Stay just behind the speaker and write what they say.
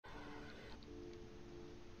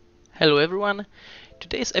Hello everyone,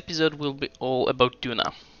 today's episode will be all about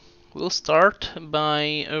Duna. We'll start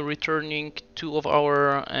by returning two of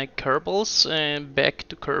our Kerbals back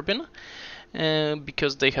to Kerbin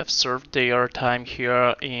because they have served their time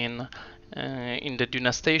here in the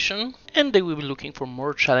Duna station and they will be looking for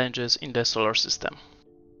more challenges in the solar system.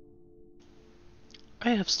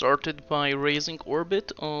 I have started by raising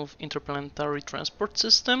orbit of interplanetary transport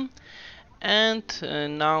system and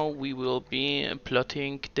now we will be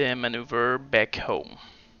plotting the maneuver back home.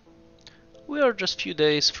 We are just few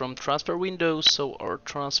days from transfer window, so our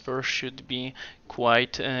transfer should be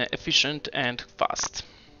quite efficient and fast.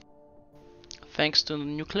 Thanks to the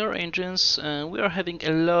nuclear engines, we are having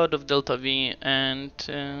a lot of delta V and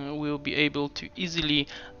we will be able to easily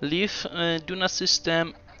leave Duna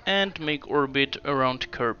system and make orbit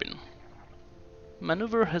around Kerbin.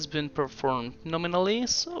 Maneuver has been performed nominally,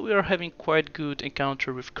 so we are having quite good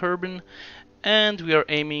encounter with Kerbin, and we are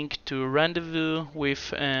aiming to rendezvous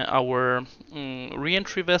with our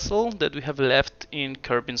re-entry vessel that we have left in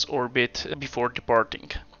Kerbin's orbit before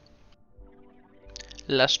departing.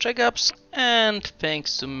 Last checkups, and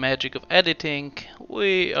thanks to magic of editing,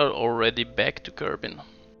 we are already back to Kerbin.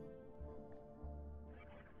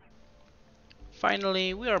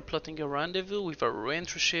 Finally, we are plotting a rendezvous with our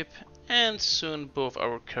re-entry ship, and soon both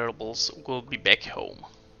our Kerbals will be back home.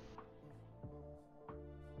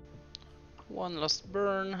 One last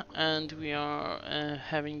burn and we are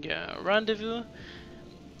having a rendezvous.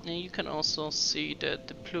 And you can also see that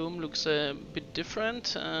the plume looks a bit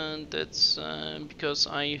different, and that's because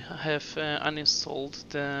I have uninstalled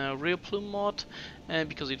the real plume mod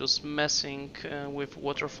because it was messing with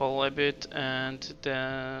waterfall a bit and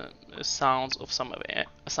the sounds of some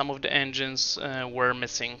of the engines were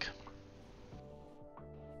missing.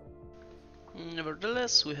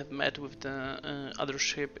 Nevertheless, we have met with the other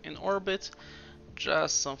ship in orbit,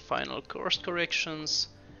 just some final course corrections,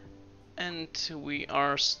 and we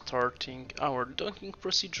are starting our docking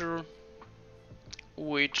procedure,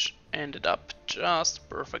 which ended up just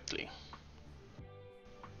perfectly.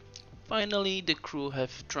 Finally, the crew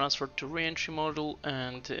have transferred to re-entry module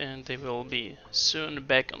and they will be soon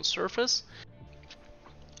back on surface.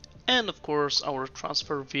 And of course our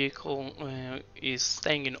transfer vehicle is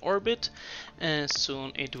staying in orbit.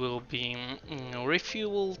 Soon it will be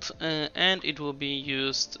refueled and it will be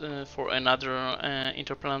used for another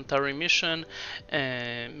interplanetary mission,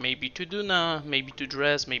 maybe to Duna, maybe to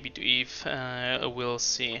Dres, maybe to Eve, we'll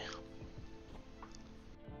see.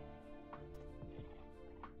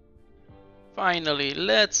 Finally,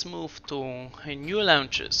 let's move to new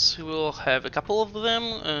launches. We will have a couple of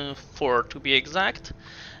them, 4 to be exact.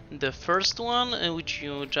 The first one, which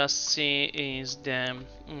you just see, is the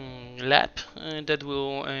lab that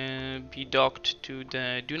will be docked to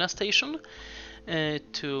the Duna station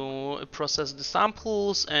to process the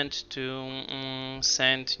samples and to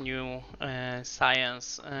send new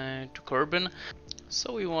science to Kerbin.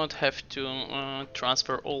 So we won't have to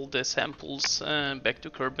transfer all the samples back to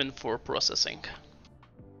Kerbin for processing.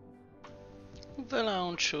 The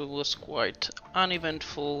launch was quite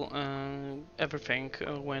uneventful, everything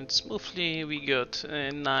went smoothly, we got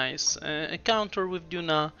a nice encounter with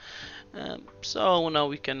Duna, so now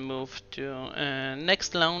we can move to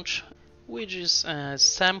next launch, which is a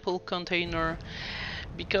sample container,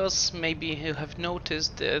 because maybe you have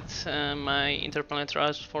noticed that my interplanetary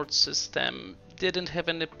transport system didn't have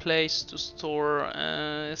any place to store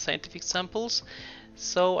scientific samples.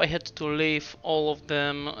 So I had to leave all of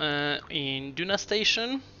them in Duna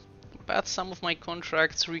station, but some of my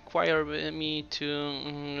contracts require me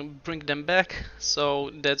to bring them back, so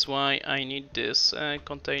that's why I need this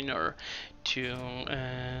container to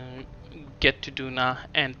get to Duna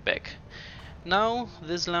and back. Now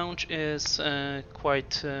this launch is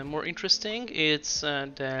quite more interesting. It's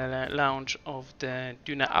the launch of the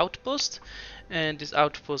Duna Outpost, and this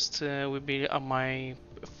outpost will be my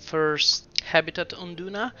first habitat on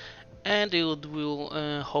Duna, and it will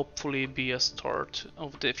hopefully be a start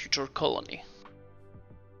of the future colony.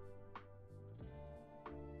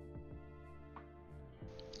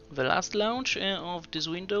 The last launch of this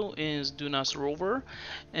window is Duna's Rover.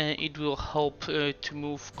 It will help to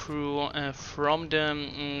move crew from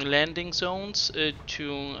the landing zones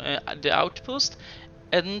to the outpost,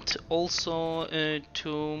 and also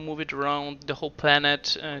to move it around the whole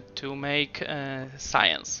planet to make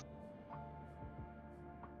science.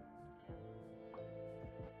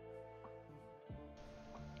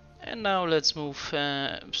 And now let's move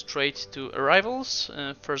straight to arrivals.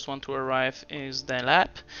 First one to arrive is the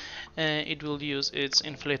lab. It will use its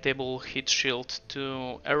inflatable heat shield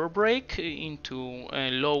to aerobrake into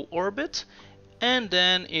a low orbit. and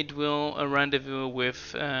then it will rendezvous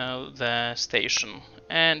with the station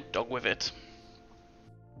and dock with it.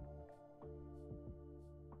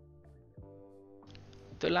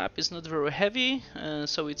 The lab is not very heavy,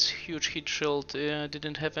 so its huge heat shield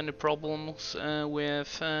didn't have any problems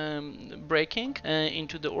with braking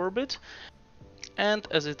into the orbit. And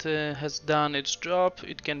as it has done its job,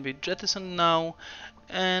 it can be jettisoned now,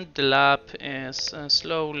 and the lab is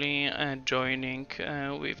slowly joining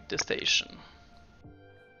with the station.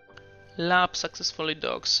 Lab successfully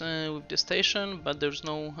docks with the station, but there's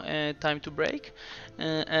no time to brake,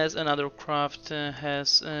 as another craft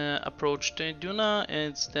has approached Duna.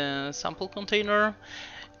 It's the sample container.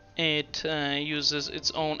 It uses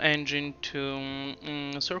its own engine to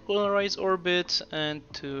circularize orbit and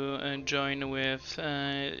to join with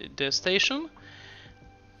the station.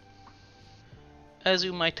 As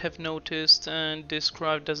you might have noticed, this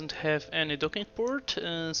craft doesn't have any docking port,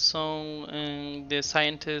 so the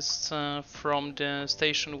scientists from the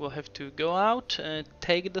station will have to go out,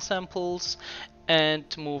 take the samples, and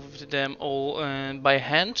move them all by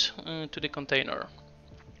hand to the container.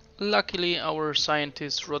 Luckily, our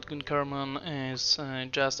scientist Rodgun Kerman is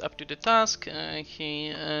just up to the task.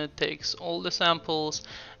 He takes all the samples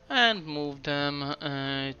and moves them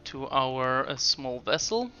to our small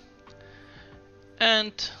vessel.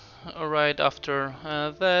 And right after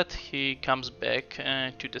that, he comes back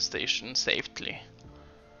to the station safely.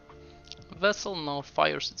 Vessel now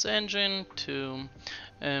fires its engine to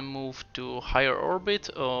move to higher orbit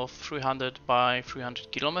of 300 by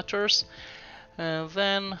 300 kilometers.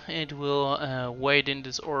 Then it will wait in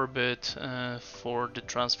this orbit for the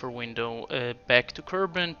transfer window back to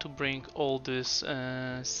Kerbin to bring all this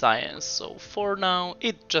science. So for now,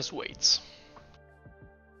 it just waits.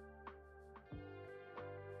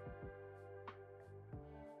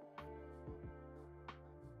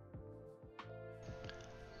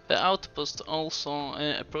 The Outpost also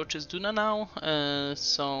approaches Duna now,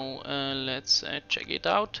 so let's check it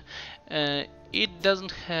out. It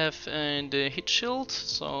doesn't have the heat shield,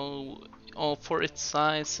 so for its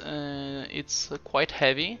size it's quite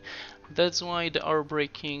heavy. That's why the air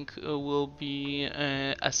braking will be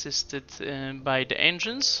assisted by the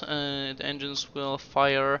engines. The engines will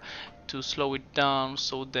fire to slow it down,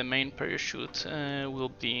 so the main parachute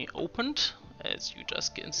will be opened, as you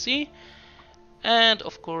just can see. And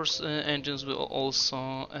of course engines will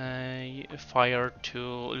also fire to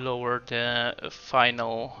lower the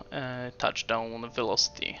final touchdown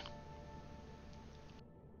velocity.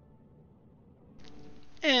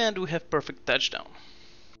 And we have perfect touchdown.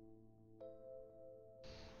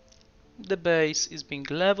 The base is being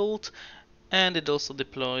leveled, and it also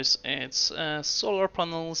deploys its solar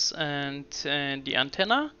panels and the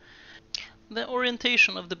antenna. The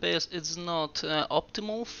orientation of the base is not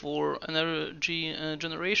optimal for energy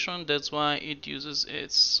generation. That's why it uses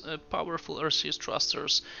its powerful RCS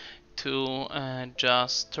thrusters to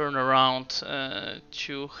just turn around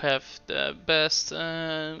to have the best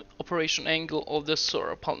operation angle of the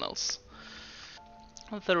solar panels.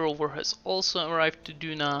 The rover has also arrived to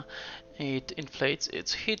Duna. It inflates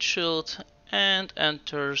its heat shield and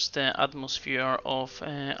enters the atmosphere of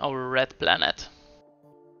our red planet.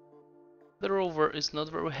 The rover is not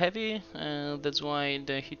very heavy, that's why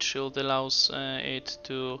the heat shield allows it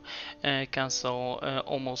to cancel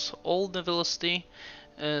almost all the velocity,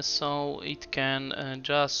 so it can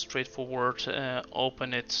just straightforward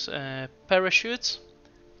open its parachutes.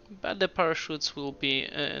 But the parachutes will be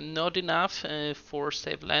not enough for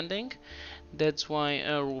safe landing. That's why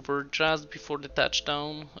Rover just before the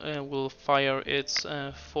touchdown will fire its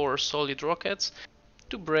 4 solid rockets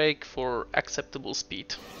to brake for acceptable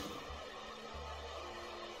speed.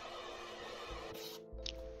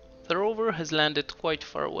 The rover has landed quite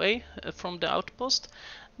far away from the outpost,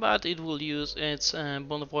 but it will use its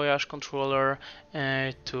Bon Voyage controller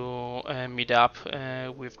to meet up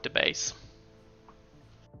with the base.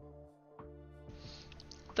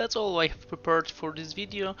 That's all I have prepared for this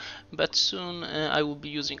video, but soon I will be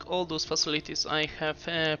using all those facilities I have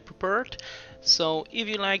prepared. So if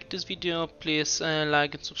you like this video, please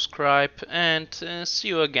like and subscribe, and see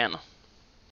you again.